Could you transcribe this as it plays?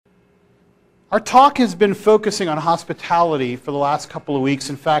Our talk has been focusing on hospitality for the last couple of weeks.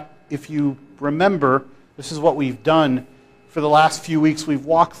 In fact, if you remember, this is what we've done for the last few weeks. We've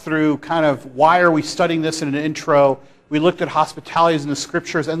walked through kind of why are we studying this in an intro. We looked at hospitalities in the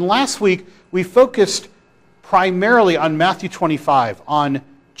scriptures. And last week, we focused primarily on Matthew 25, on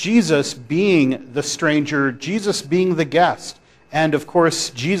Jesus being the stranger, Jesus being the guest, and of course,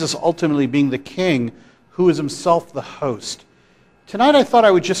 Jesus ultimately being the king who is himself the host. Tonight I thought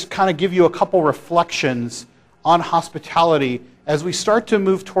I would just kind of give you a couple reflections on hospitality as we start to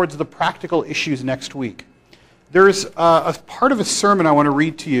move towards the practical issues next week. There's a part of a sermon I want to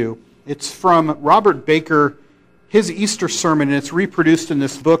read to you. It's from Robert Baker, his Easter sermon, and it's reproduced in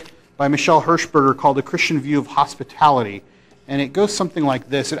this book by Michelle Hirschberger called The Christian View of Hospitality. And it goes something like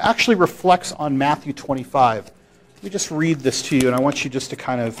this. It actually reflects on Matthew 25. Let me just read this to you, and I want you just to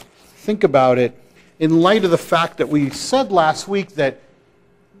kind of think about it in light of the fact that we said last week that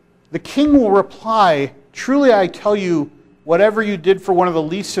the king will reply, "Truly I tell you, whatever you did for one of the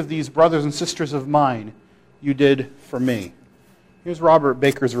least of these brothers and sisters of mine, you did for me." Here's Robert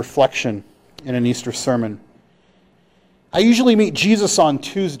Baker's reflection in an Easter sermon. "I usually meet Jesus on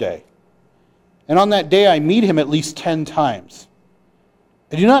Tuesday, and on that day I meet him at least 10 times.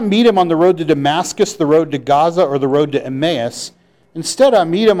 I do not meet him on the road to Damascus, the road to Gaza, or the road to Emmaus. Instead, I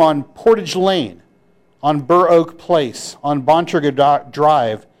meet him on Portage Lane, on Burr Oak Place, on Bontrager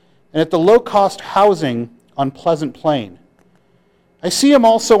Drive, and at the low-cost housing on Pleasant Plain. I see him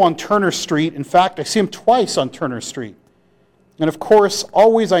also on Turner Street. In fact, I see him twice on Turner Street. And of course,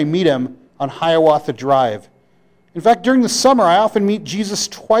 always I meet him on Hiawatha Drive. In fact, during the summer, I often meet Jesus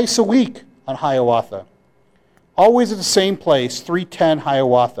twice a week on Hiawatha. Always at the same place, 310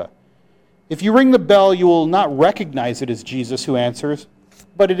 Hiawatha. If you ring the bell, you will not recognize it as Jesus who answers,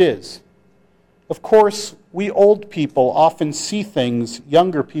 but it is. Of course, we old people often see things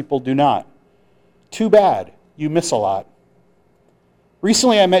younger people do not. Too bad, you miss a lot.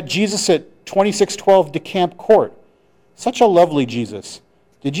 Recently, I met Jesus at 2612 DeCamp Court. Such a lovely Jesus.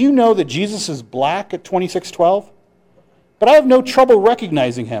 Did you know that Jesus is black at 2612? But I have no trouble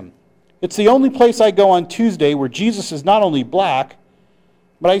recognizing him. It's the only place I go on Tuesday where Jesus is not only black,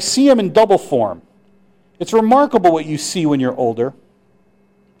 but I see him in double form. It's remarkable what you see when you're older.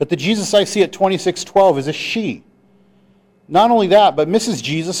 But the Jesus I see at 2612 is a she. Not only that, but Mrs.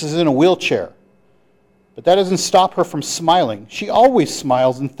 Jesus is in a wheelchair. But that doesn't stop her from smiling. She always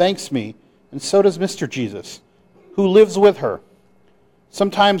smiles and thanks me, and so does Mr. Jesus, who lives with her.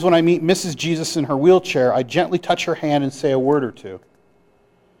 Sometimes when I meet Mrs. Jesus in her wheelchair, I gently touch her hand and say a word or two.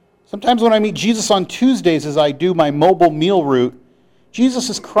 Sometimes when I meet Jesus on Tuesdays as I do my mobile meal route, Jesus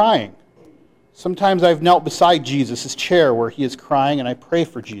is crying. Sometimes I've knelt beside Jesus' chair where he is crying, and I pray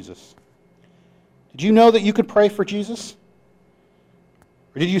for Jesus. Did you know that you could pray for Jesus?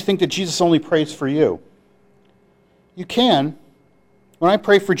 Or did you think that Jesus only prays for you? You can. When I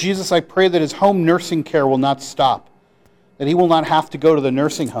pray for Jesus, I pray that his home nursing care will not stop, that he will not have to go to the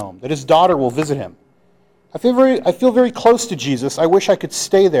nursing home, that his daughter will visit him. I feel very close to Jesus. I wish I could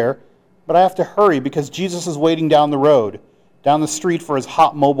stay there, but I have to hurry because Jesus is waiting down the road, down the street for his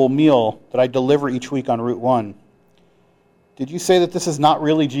hot mobile meal that I deliver each week on Route 1. Did you say that this is not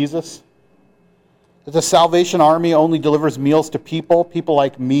really Jesus? That the Salvation Army only delivers meals to people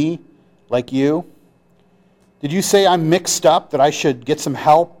like me, like you? Did you say I'm mixed up, that I should get some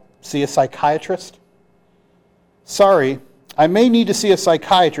help, see a psychiatrist? Sorry, I may need to see a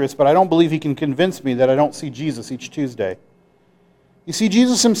psychiatrist, but I don't believe he can convince me that I don't see Jesus each Tuesday. You see,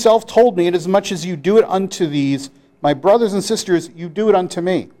 Jesus himself told me, "Inasmuch as you do it unto these, my brothers and sisters, you do it unto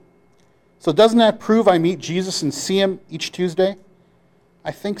me." So doesn't that prove I meet Jesus and see him each Tuesday?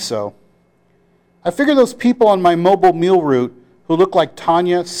 I think so. I figure those people on my mobile meal route who look like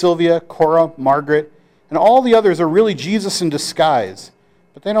Tanya, Sylvia, Cora, Margaret, and all the others are really Jesus in disguise,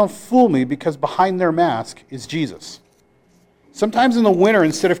 but they don't fool me because behind their mask is Jesus. Sometimes in the winter,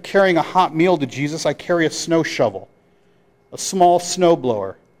 instead of carrying a hot meal to Jesus, I carry a snow shovel, a small snow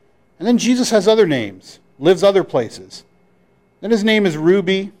blower. And then Jesus has other names, lives other places. Then his name is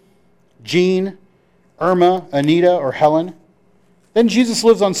Ruby, Jean, Irma, Anita, or Helen. Then Jesus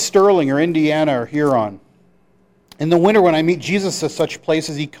lives on Sterling or Indiana or Huron. In the winter, when I meet Jesus at such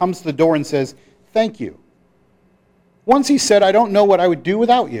places, he comes to the door and says, "Thank you." Once he said, "I don't know what I would do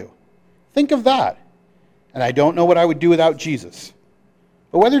without you." Think of that. And I don't know what I would do without Jesus.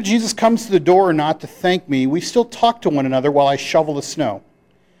 But whether Jesus comes to the door or not to thank me, we still talk to one another while I shovel the snow.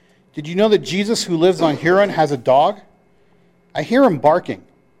 Did you know that Jesus who lives on Huron has a dog? I hear him barking.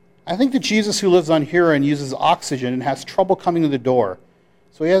 I think that Jesus who lives on Huron uses oxygen and has trouble coming to the door,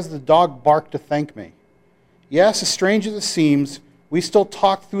 so he has the dog bark to thank me. Yes, as strange as it seems, we still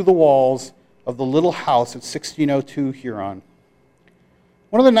talk through the walls of the little house at 1602 Huron.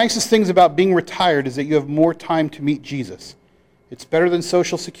 One of the nicest things about being retired is that you have more time to meet Jesus. It's better than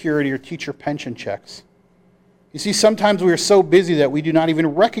Social Security or teacher pension checks. You see, sometimes we are so busy that we do not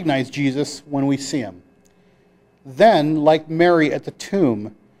even recognize Jesus when we see him. Then, like Mary at the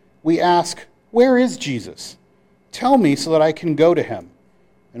tomb, we ask, "Where is Jesus? Tell me so that I can go to him."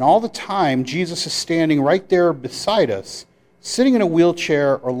 And all the time, Jesus is standing right there beside us, sitting in a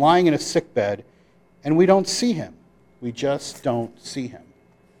wheelchair or lying in a sickbed, and we don't see him. We just don't see him.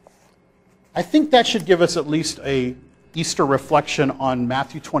 I think that should give us at least a Easter reflection on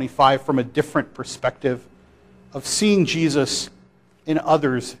Matthew 25 from a different perspective of seeing Jesus in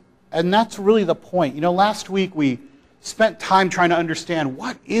others. And that's really the point. You know, last week we spent time trying to understand,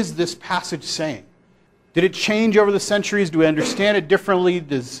 what is this passage saying? Did it change over the centuries? Do we understand it differently?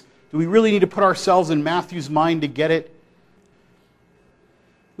 Do we really need to put ourselves in Matthew's mind to get it?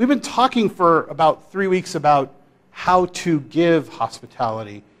 We've been talking for about 3 weeks about how to give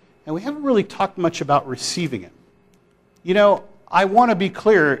hospitality, and we haven't really talked much about receiving it. You know, I want to be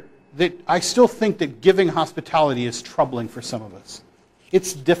clear that I still think that giving hospitality is troubling for some of us.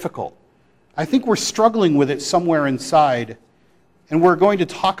 It's difficult. I think we're struggling with it somewhere inside, and we're going to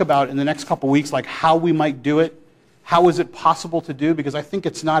talk about in the next couple weeks like how we might do it, how is it possible to do, because I think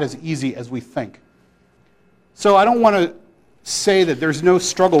it's not as easy as we think. So I don't want to say that there's no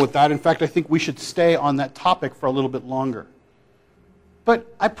struggle with that. In fact, I think we should stay on that topic for a little bit longer.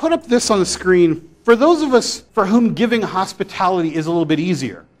 But I put up this on the screen. For those of us for whom giving hospitality is a little bit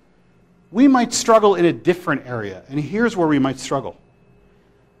easier, we might struggle in a different area, and here's where we might struggle.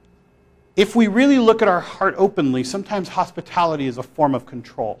 If we really look at our heart openly, sometimes hospitality is a form of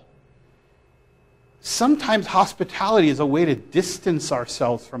control. Sometimes hospitality is a way to distance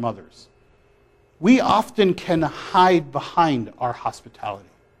ourselves from others. We often can hide behind our hospitality.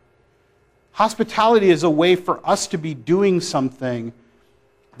 Hospitality is a way for us to be doing something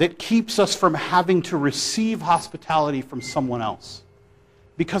that keeps us from having to receive hospitality from someone else,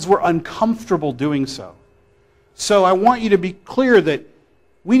 because we're uncomfortable doing so. So I want you to be clear that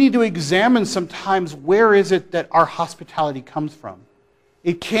we need to examine sometimes where is it that our hospitality comes from.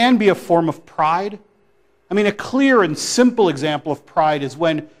 It can be a form of pride. I mean, a clear and simple example of pride is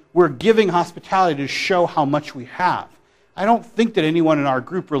when we're giving hospitality to show how much we have. I don't think that anyone in our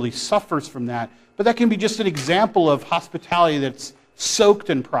group really suffers from that, but that can be just an example of hospitality that's soaked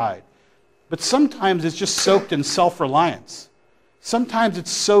in pride. But sometimes it's just soaked in self-reliance. Sometimes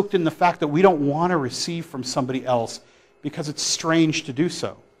it's soaked in the fact that we don't want to receive from somebody else because it's strange to do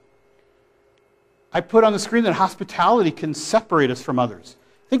so. I put on the screen that hospitality can separate us from others.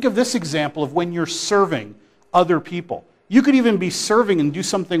 Think of this example of when you're serving other people. You could even be serving and do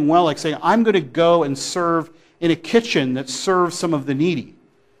something well, like saying, I'm going to go and serve in a kitchen that serves some of the needy.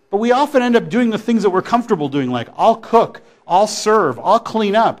 But we often end up doing the things that we're comfortable doing, like I'll cook, I'll serve, I'll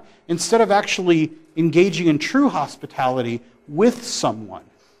clean up, instead of actually engaging in true hospitality with someone,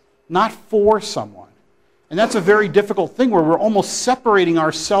 not for someone. And that's a very difficult thing where we're almost separating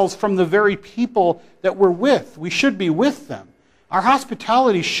ourselves from the very people that we're with. We should be with them. Our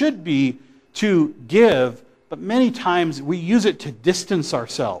hospitality should be to give, but many times we use it to distance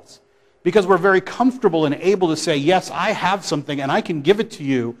ourselves because we're very comfortable and able to say, yes, I have something and I can give it to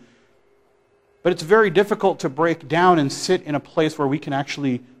you. But it's very difficult to break down and sit in a place where we can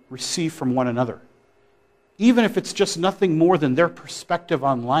actually receive from one another. Even if it's just nothing more than their perspective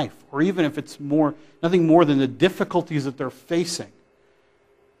on life, or even if it's nothing more than the difficulties that they're facing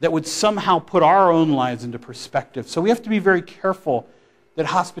that would somehow put our own lives into perspective. So we have to be very careful that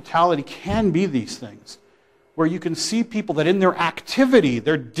hospitality can be these things, where you can see people that in their activity,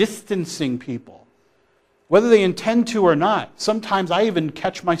 they're distancing people, whether they intend to or not. Sometimes I even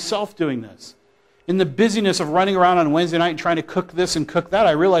catch myself doing this. In the busyness of running around on Wednesday night and trying to cook this and cook that,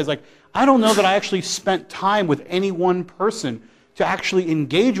 I realize, I don't know that I actually spent time with any one person to actually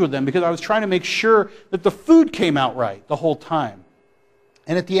engage with them because I was trying to make sure that the food came out right the whole time.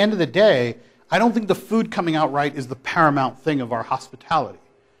 And at the end of the day, I don't think the food coming out right is the paramount thing of our hospitality.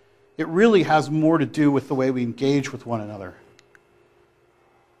 It really has more to do with the way we engage with one another.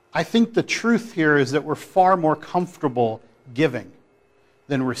 I think the truth here is that we're far more comfortable giving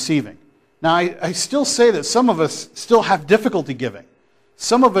than receiving. Now, I still say that some of us still have difficulty giving.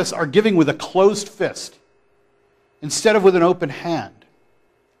 Some of us are giving with a closed fist instead of with an open hand.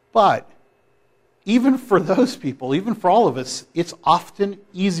 But even for those people, even for all of us, it's often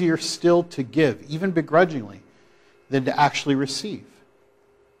easier still to give, even begrudgingly, than to actually receive.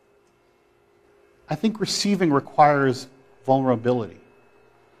 I think receiving requires vulnerability.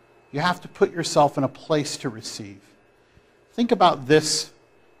 You have to put yourself in a place to receive. Think about this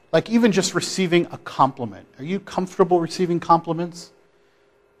Like even just receiving a compliment. Are you comfortable receiving compliments?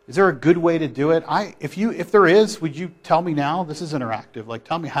 Is there a good way to do it? If there is, would you tell me now? This is interactive. Like,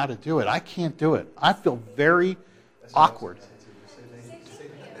 tell me how to do it. I can't do it. I feel very awkward.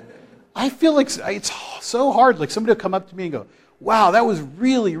 I feel like it's so hard. Like somebody will come up to me and go, wow, that was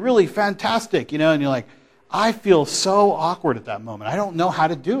really, really fantastic. And you're like, I feel so awkward at that moment. I don't know how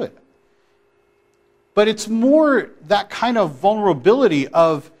to do it. But it's more that kind of vulnerability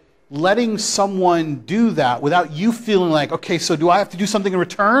of letting someone do that without you feeling like, okay, so do I have to do something in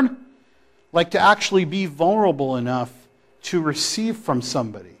return? Like to actually be vulnerable enough to receive from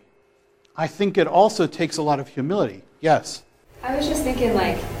somebody. I think it also takes a lot of humility. Yes? I was just thinking,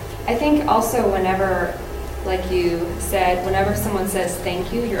 I think also whenever, like you said, whenever someone says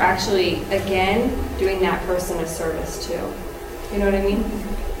thank you, you're actually, again, doing that person a service too. You know what I mean?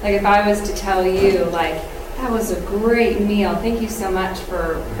 Like if I was to tell you, that was a great meal. Thank you so much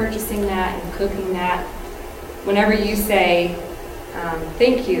for purchasing that and cooking that. Whenever you say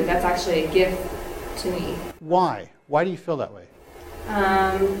thank you, that's actually a gift to me. Why? Why do you feel that way?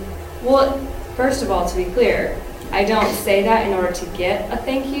 Well, first of all, to be clear, I don't say that in order to get a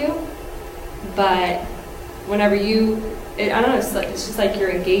thank you, but whenever I don't know, it's just like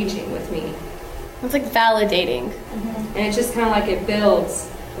you're engaging with me. It's like validating. Mm-hmm. And it's just kind of like it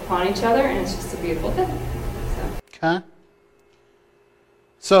builds upon each other, and it's just a beautiful thing. Okay.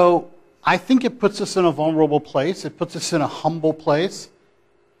 So I think it puts us in a vulnerable place. It puts us in a humble place.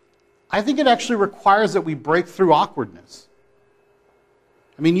 I think it actually requires that we break through awkwardness.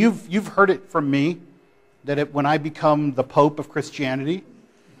 I mean, you've heard it from me that when I become the Pope of Christianity,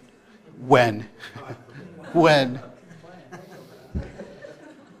 when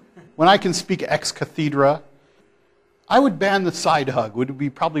I can speak ex cathedra, I would ban the side hug. Would be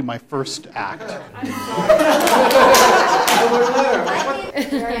probably my first act. He would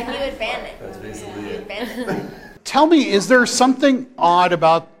ban it. That's basically it. Tell me, is there something odd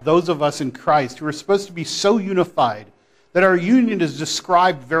about those of us in Christ who are supposed to be so unified that our union is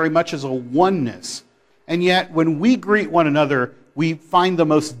described very much as a oneness, and yet when we greet one another, we find the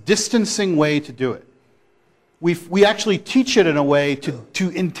most distancing way to do it? We actually teach it in a way to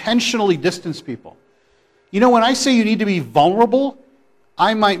intentionally distance people. When I say you need to be vulnerable,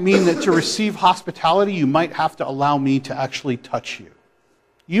 I might mean that to receive hospitality, you might have to allow me to actually touch you.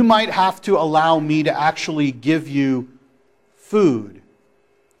 You might have to allow me to actually give you food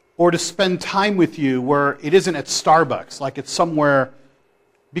or to spend time with you where it isn't at Starbucks, like it's somewhere,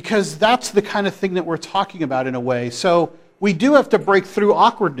 because that's the kind of thing that we're talking about in a way. So we do have to break through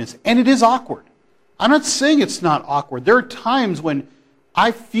awkwardness, and it is awkward. I'm not saying it's not awkward. There are times when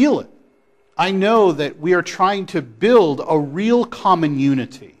I feel it. I know that we are trying to build a real common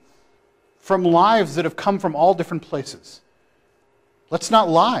unity from lives that have come from all different places. Let's not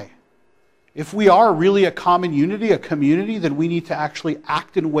lie. If we are really a common unity, a community, then we need to actually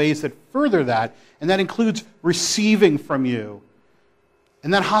act in ways that further that, and that includes receiving from you.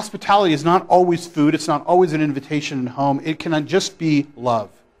 And that hospitality is not always food, it's not always an invitation at home. It can just be love.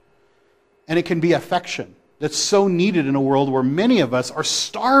 And it can be affection that's so needed in a world where many of us are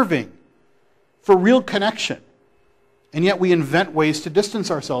starving for real connection. And yet we invent ways to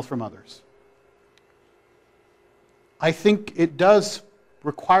distance ourselves from others. I think it does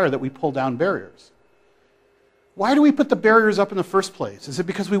require that we pull down barriers. Why do we put the barriers up in the first place? Is it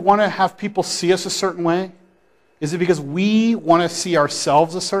because we want to have people see us a certain way? Is it because we want to see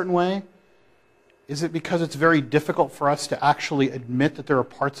ourselves a certain way? Is it because it's very difficult for us to actually admit that there are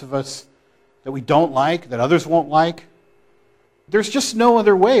parts of us that we don't like, that others won't like? There's just no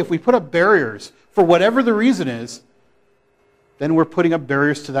other way. If we put up barriers, for whatever the reason is, then we're putting up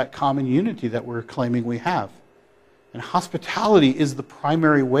barriers to that common unity that we're claiming we have. And hospitality is the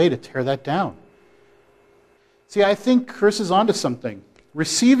primary way to tear that down. See, I think Chris is onto something.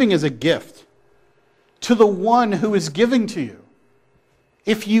 Receiving is a gift to the one who is giving to you.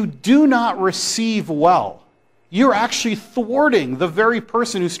 If you do not receive well, you're actually thwarting the very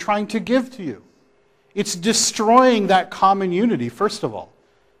person who's trying to give to you. It's destroying that common unity, first of all.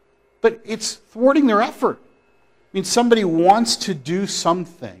 But it's thwarting their effort. I mean, somebody wants to do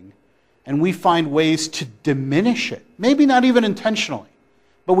something, and we find ways to diminish it. Maybe not even intentionally,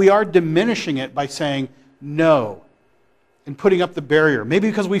 but we are diminishing it by saying no and putting up the barrier. Maybe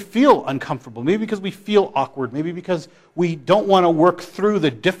because we feel uncomfortable. Maybe because we feel awkward. Maybe because we don't want to work through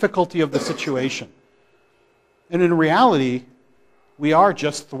the difficulty of the situation. And in reality, we are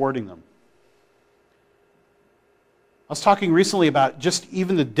just thwarting them. I was talking recently about just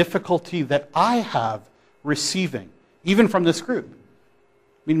even the difficulty that I have receiving, even from this group.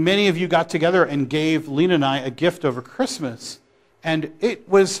 I mean, many of you got together and gave Lena and I a gift over Christmas, And it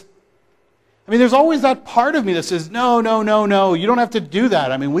was, I mean, there's always that part of me that says, no, you don't have to do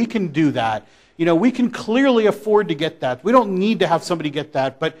that. I mean, we can do that. You know, we can clearly afford to get that. We don't need to have somebody get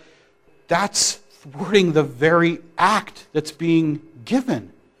that, but that's thwarting the very act that's being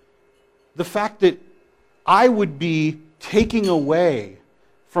given. The fact that I would be taking away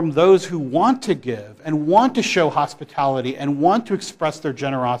from those who want to give and want to show hospitality and want to express their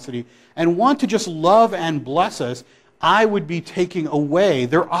generosity and want to just love and bless us, I would be taking away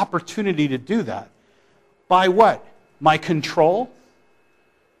their opportunity to do that. By what? My control?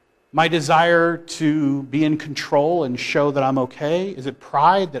 My desire to be in control and show that I'm okay? Is it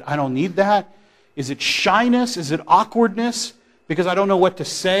pride that I don't need that? Is it shyness? Is it awkwardness? Because I don't know what to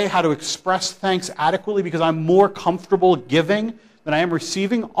say, how to express thanks adequately because I'm more comfortable giving than I am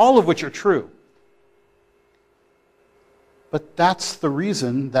receiving? All of which are true. But that's the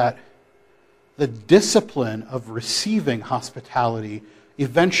reason that the discipline of receiving hospitality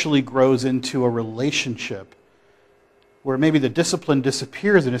eventually grows into a relationship where maybe the discipline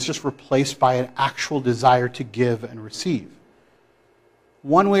disappears and it's just replaced by an actual desire to give and receive.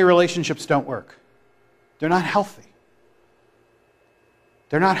 One-way relationships don't work. They're not healthy.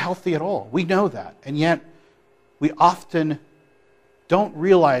 They're not healthy at all. We know that. And yet, we often don't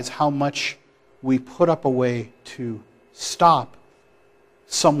realize how much we put up a way to stop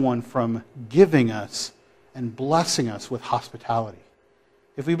someone from giving us and blessing us with hospitality.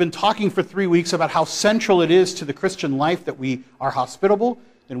 If we've been talking for 3 weeks about how central it is to the Christian life that we are hospitable,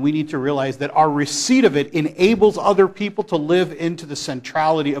 then we need to realize that our receipt of it enables other people to live into the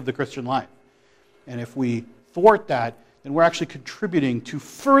centrality of the Christian life. And if we thwart that, then we're actually contributing to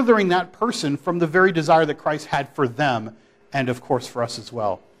furthering that person from the very desire that Christ had for them, and of course for us as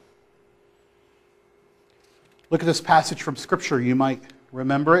well. Look at this passage from Scripture. You might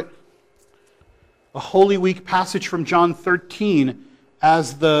remember it. A Holy Week passage from John 13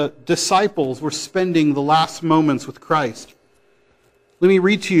 as the disciples were spending the last moments with Christ. Let me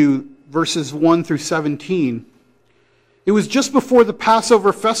read to you verses 1 through 17. It was just before the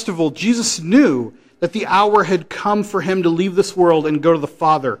Passover festival. Jesus knew that the hour had come for him to leave this world and go to the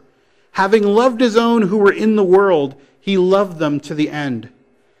Father. Having loved his own who were in the world, he loved them to the end.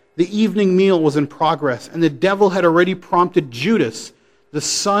 The evening meal was in progress, and the devil had already prompted Judas, the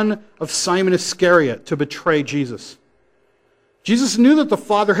son of Simon Iscariot, to betray Jesus. Jesus knew that the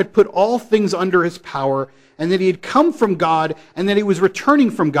Father had put all things under his power, and that he had come from God, and that he was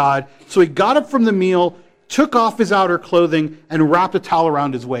returning from God. So he got up from the meal, took off his outer clothing, and wrapped a towel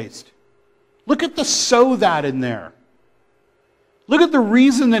around his waist. Look at the "so that" in there. Look at the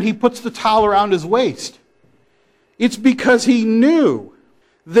reason that he puts the towel around his waist. It's because he knew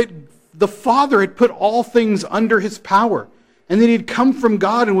that the Father had put all things under his power, and that he had come from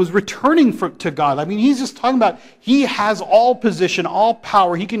God and was returning to God. I mean, he's just talking about he has all position, all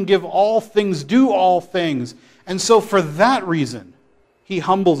power. He can give all things, do all things. And so for that reason, he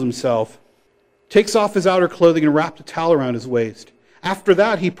humbles himself, takes off his outer clothing and wrapped a towel around his waist. After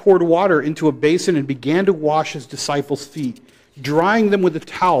that, he poured water into a basin and began to wash his disciples' feet, drying them with the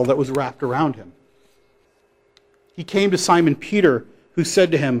towel that was wrapped around him. He came to Simon Peter, who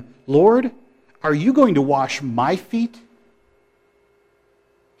said to him, "Lord, are you going to wash my feet?"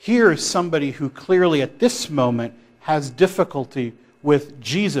 Here is somebody who clearly at this moment has difficulty with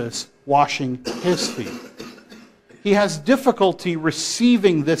Jesus washing his feet. He has difficulty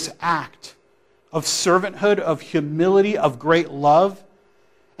receiving this act of servanthood, of humility, of great love.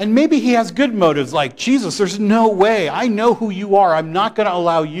 And maybe he has good motives like, Jesus, there's no way. I know who you are. I'm not going to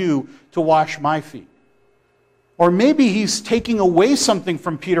allow you to wash my feet. Or maybe he's taking away something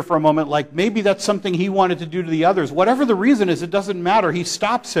from Peter for a moment, like maybe that's something he wanted to do to the others. Whatever the reason is, it doesn't matter. He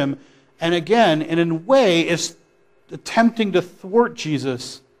stops him, and again, in a way, is attempting to thwart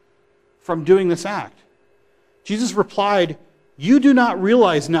Jesus from doing this act. Jesus replied, "You do not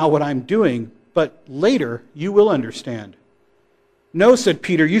realize now what I'm doing, but later you will understand." "No," said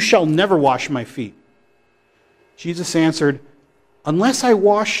Peter, "you shall never wash my feet." Jesus answered, "Unless I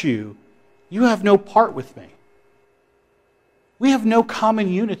wash you, you have no part with me. We have no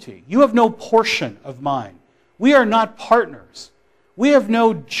common unity. You have no portion of mine. We are not partners. We have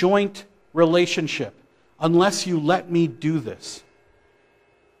no joint relationship unless you let me do this."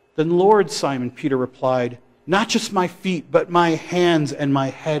 "Then Lord," Simon Peter replied, "not just my feet, but my hands and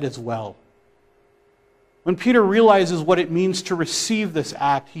my head as well." When Peter realizes what it means to receive this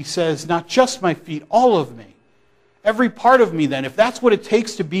act, he says, not just my feet, all of me. Every part of me then. If that's what it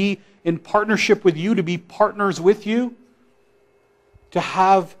takes to be in partnership with you, to be partners with you, to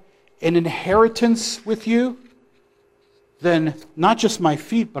have an inheritance with you, then not just my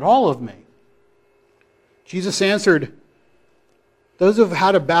feet, but all of me. Jesus answered, Those who have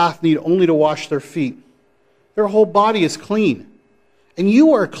had a bath need only to wash their feet. Their whole body is clean. And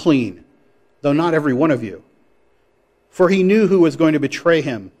you are clean, though not every one of you. For he knew who was going to betray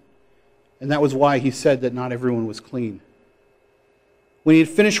him, and that was why he said that not everyone was clean. When he had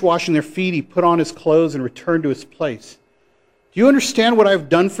finished washing their feet, he put on his clothes and returned to his place. Do you understand what I have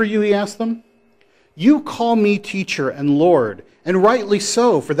done for you? He asked them. You call me teacher and Lord, and rightly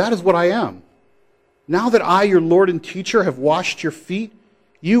so, for that is what I am. Now that I, your Lord and teacher, have washed your feet,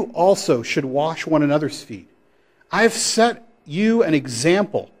 you also should wash one another's feet. I have set you an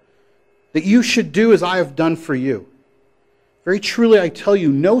example that you should do as I have done for you. Very truly I tell you,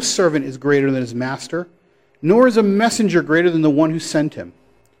 no servant is greater than his master, nor is a messenger greater than the one who sent him.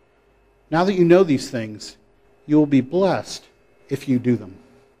 Now that you know these things, you will be blessed if you do them.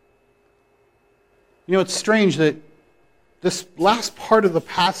 You know, it's strange that this last part of the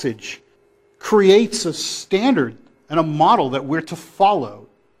passage creates a standard and a model that we're to follow.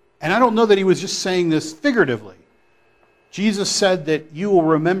 And I don't know that he was just saying this figuratively. Jesus said that you will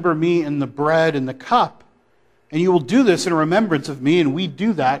remember me in the bread and the cup, and you will do this in remembrance of me, and we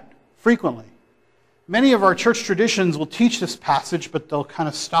do that frequently. Many of our church traditions will teach this passage, but they'll kind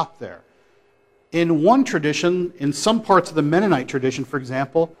of stop there. In one tradition, in some parts of the Mennonite tradition, for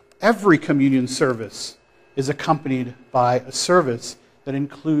example, every communion service is accompanied by a service that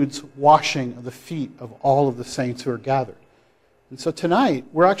includes washing of the feet of all of the saints who are gathered. And so tonight,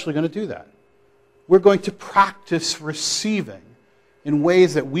 we're actually going to do that. We're going to practice receiving in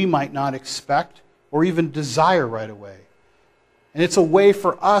ways that we might not expect or even desire right away. And it's a way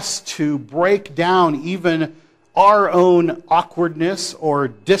for us to break down even our own awkwardness or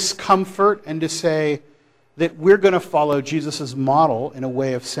discomfort and to say that we're going to follow Jesus' model in a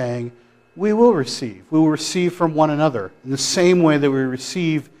way of saying, we will receive. We will receive from one another in the same way that we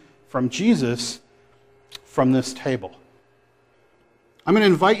receive from Jesus from this table. I'm going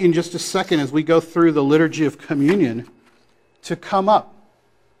to invite you in just a second as we go through the liturgy of communion to come up.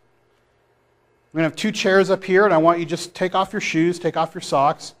 We're going to have 2 chairs up here, and I want you to just take off your shoes, take off your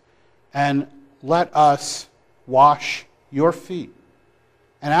socks, and let us wash your feet.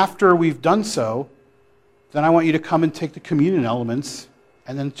 And after we've done so, then I want you to come and take the communion elements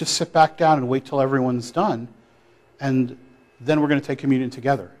and then just sit back down and wait till everyone's done. And then we're going to take communion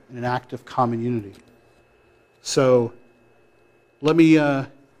together in an act of common unity. So let me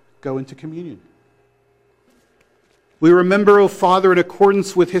go into communion. We remember, O Father, in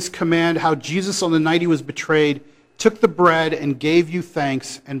accordance with his command, how Jesus on the night he was betrayed took the bread and gave you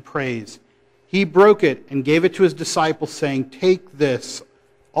thanks and praise. He broke it and gave it to his disciples, saying, take this,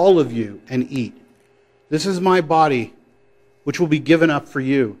 all of you, and eat. This is my body, which will be given up for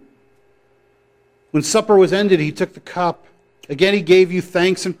you. When supper was ended, he took the cup. Again he gave you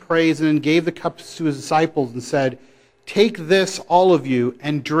thanks and praise, and then gave the cup to his disciples and said, take this, all of you,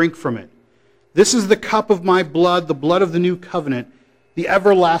 and drink from it. This is the cup of my blood, the blood of the new covenant, the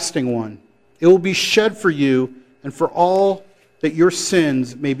everlasting one. It will be shed for you and for all, that your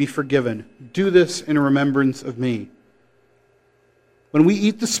sins may be forgiven. Do this in remembrance of me. When we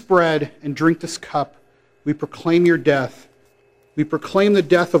eat this bread and drink this cup, we proclaim your death. We proclaim the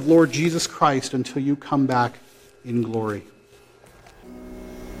death of Lord Jesus Christ until you come back in glory.